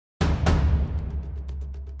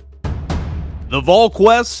The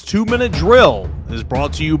Volquest 2-minute drill is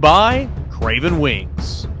brought to you by Craven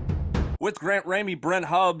Wings. With Grant Ramey, Brent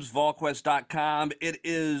Hubbs, Volquest.com, it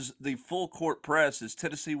is the full court press as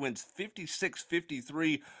Tennessee wins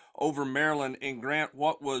 56-53 over Maryland. And Grant,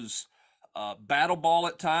 what was battle ball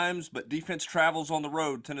at times, but defense travels on the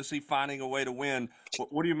road, Tennessee finding a way to win.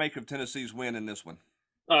 What do you make of Tennessee's win in this one?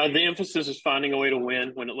 The emphasis is finding a way to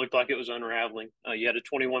win when it looked like it was unraveling. You had a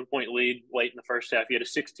 21-point lead late in the first half. You had a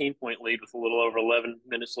 16-point lead with a little over 11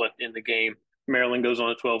 minutes left in the game. Maryland goes on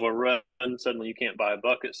a 12-0 run. Suddenly you can't buy a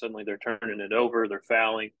bucket. Suddenly they're turning it over. They're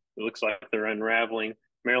fouling. It looks like they're unraveling.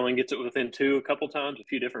 Maryland gets it within two a couple times, a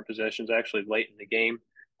few different possessions actually late in the game.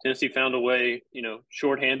 Tennessee found a way,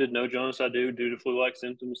 shorthanded, no Jonas Adu due to flu-like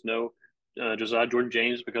symptoms, no Josiah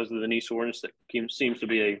Jordan-James because of the knee soreness that seems to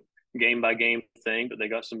be a game-by-game thing, but they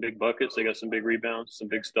got some big buckets, they got some big rebounds, some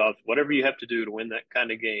big stops. Whatever you have to do to win that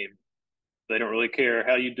kind of game, they don't really care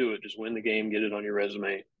how you do it. Just win the game, get it on your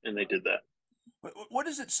resume, and they did that. What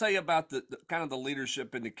does it say about the kind of the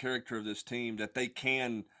leadership and the character of this team that they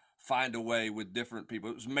can find a way with different people?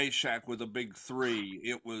 It was Meshack with a big three.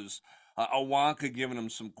 It was Awanka giving them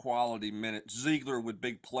some quality minutes. Ziegler with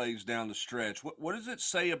big plays down the stretch. What does it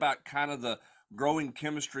say about kind of the growing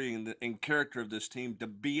chemistry and character of this team to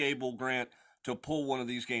be able, Grant, to pull one of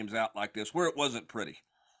these games out like this where it wasn't pretty?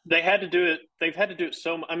 They had to do it. They've had to do it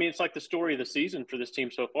it's like the story of the season for this team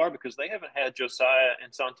so far because they haven't had Josiah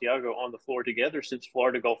and Santiago on the floor together since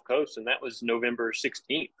Florida Gulf Coast, and that was November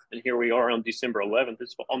 16th. And here we are on December 11th.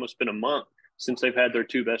 It's almost been a month since they've had their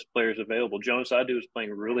two best players available. Jonas Adu is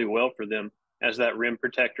playing really well for them as that rim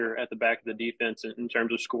protector at the back of the defense in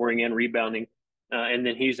terms of scoring and rebounding. And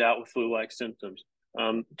then he's out with flu-like symptoms.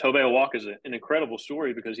 Tobe Awaka is an incredible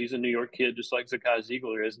story because he's a New York kid, just like Zakai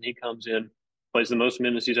Ziegler is, and he comes in, plays the most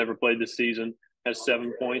minutes he's ever played this season, has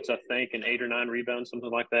 7 points, I think, and 8 or 9 rebounds,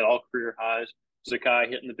 something like that, all career highs. Zakai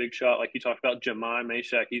hitting the big shot, like you talked about, Jemai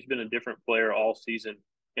Meshack, he's been a different player all season.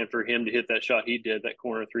 And for him to hit that shot he did, that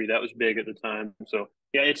corner three, that was big at the time. So,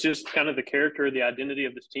 yeah, it's just kind of the character, the identity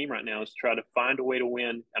of this team right now is to try to find a way to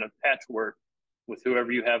win, kind of patchwork with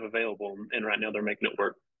whoever you have available. And right now they're making it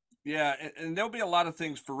work. Yeah, and there'll be a lot of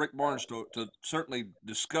things for Rick Barnes to certainly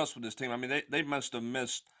discuss with this team. I mean, they must have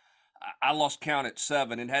missed, I lost count at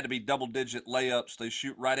 7. It had to be double-digit layups. They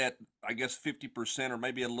shoot right at, I guess, 50% or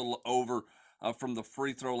maybe a little over from the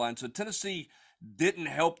free throw line. So Tennessee didn't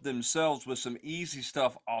help themselves with some easy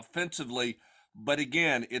stuff offensively. But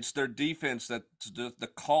again, it's their defense that's the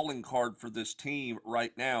calling card for this team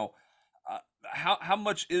right now. How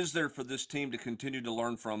much is there for this team to continue to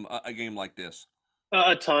learn from a game like this?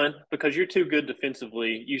 A ton, because you're too good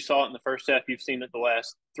defensively. You saw it in the first half. You've seen it the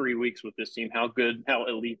last 3 weeks with this team, how good, how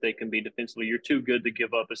elite they can be defensively. You're too good to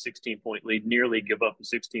give up a 16-point lead, nearly give up a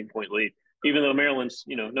 16-point lead. Even though Maryland's,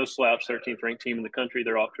 no slouch, 13th ranked team in the country,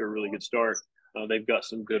 they're off to a really good start. They've got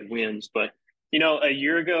some good wins. But, a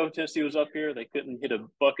year ago, Tennessee was up here. They couldn't hit a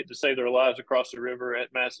bucket to save their lives across the river at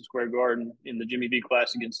Madison Square Garden in the Jimmy V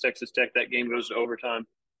Classic against Texas Tech. That game goes to overtime.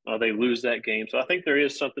 They lose that game. So I think there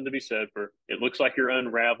is something to be said for it looks like you're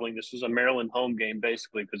unraveling. This was a Maryland home game,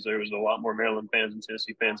 basically, because there was a lot more Maryland fans than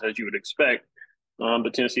Tennessee fans, as you would expect.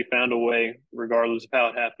 But Tennessee found a way, regardless of how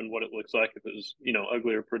it happened, what it looks like. If it was,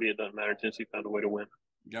 ugly or pretty, it doesn't matter. Tennessee found a way to win.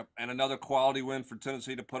 Yep, and another quality win for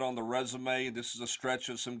Tennessee to put on the resume. This is a stretch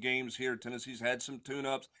of some games here. Tennessee's had some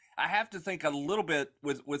tune-ups. I have to think a little bit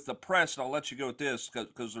with the press, and I'll let you go with this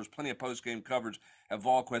because there's plenty of post-game coverage at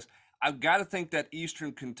Volquest. I've got to think that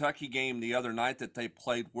Eastern Kentucky game the other night that they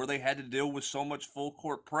played where they had to deal with so much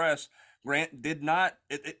full-court press, Grant, did not –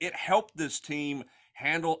 it helped this team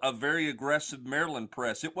handle a very aggressive Maryland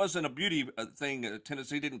press. It wasn't a beauty thing.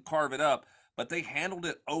 Tennessee didn't carve it up, but they handled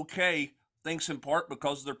it okay, thanks in part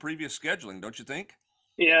because of their previous scheduling, don't you think?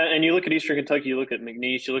 Yeah, and you look at Eastern Kentucky, you look at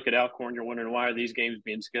McNeese, you look at Alcorn, you're wondering why are these games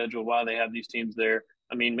being scheduled, why they have these teams there.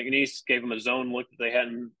 I mean, McNeese gave them a zone look that they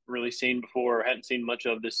hadn't really seen before or hadn't seen much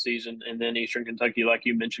of this season. And then Eastern Kentucky, like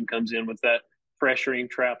you mentioned, comes in with that pressuring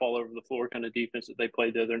trap all over the floor kind of defense that they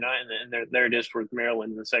played the other night. And there it is for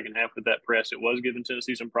Maryland in the second half with that press. It was giving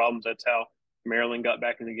Tennessee some problems. That's how Maryland got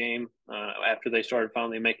back in the game after they started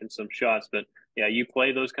finally making some shots. But, yeah, you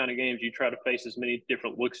play those kind of games. You try to face as many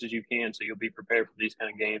different looks as you can so you'll be prepared for these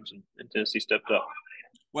kind of games. And Tennessee stepped up.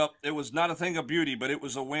 Well, it was not a thing of beauty, but it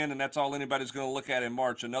was a win, and that's all anybody's going to look at in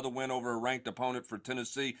March. Another win over a ranked opponent for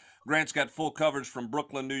Tennessee. Grant's got full coverage from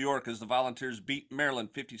Brooklyn, New York, as the Volunteers beat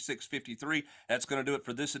Maryland 56-53. That's going to do it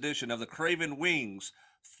for this edition of the Craven Wings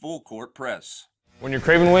Full Court Press. When you're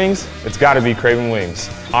Craven Wings, it's got to be Craven Wings.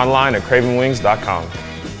 Online at cravenwings.com.